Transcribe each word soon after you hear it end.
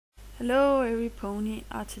Hello every pony,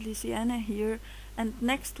 Artelisiana here, and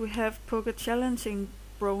next we have Poka challenging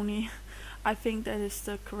Brony. I think that is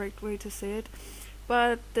the correct way to say it.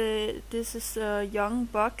 But this is a young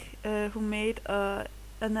buck who made a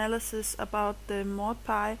analysis about the mod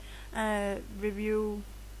pie review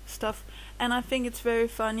stuff, and I think it's very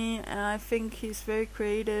funny, and I think he's very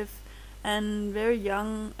creative and very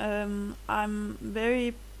young. I'm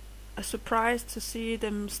very surprised to see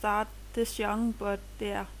them start this young, but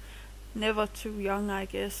yeah, never too young, I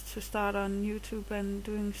guess, to start on YouTube and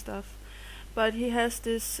doing stuff. But he has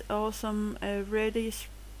this awesome reddish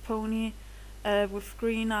pony with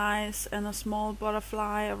green eyes and a small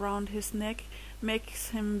butterfly around his neck, makes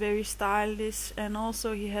him very stylish, and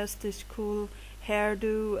also he has this cool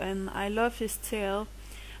hairdo, and I love his tail.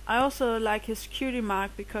 I also like his cutie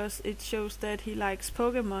mark because it shows that he likes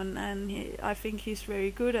Pokemon, and I think he's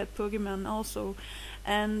very good at Pokemon also,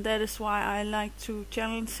 and that is why I like to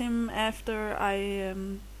challenge him. After I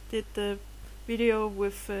did the video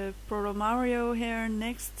with Proto Mario here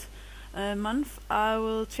next month, I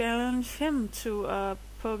will challenge him to a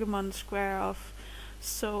Pokemon square off.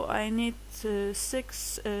 So I need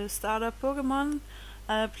 6 starter Pokemon.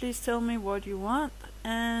 Please tell me what you want,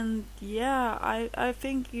 and yeah, I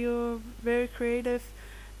think you're very creative,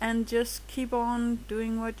 and just keep on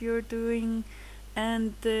doing what you're doing.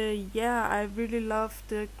 And yeah, I really love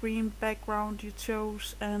the green background you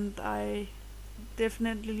chose, and I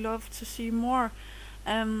definitely love to see more.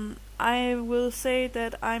 I will say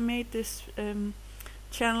that I made this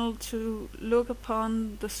channel to look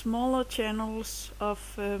upon the smaller channels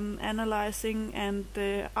of analyzing and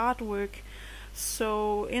the artwork.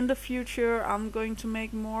 So in the future I'm going to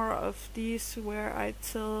make more of these where I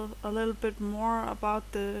tell a little bit more about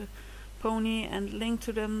the pony and link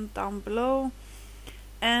to them down below.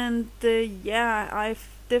 And yeah, I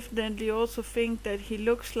definitely also think that he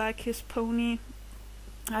looks like his pony.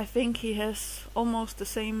 I think he has almost the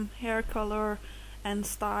same hair color and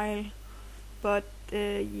style. But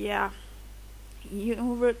yeah,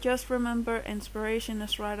 you just remember, inspiration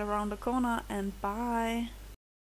is right around the corner, and bye.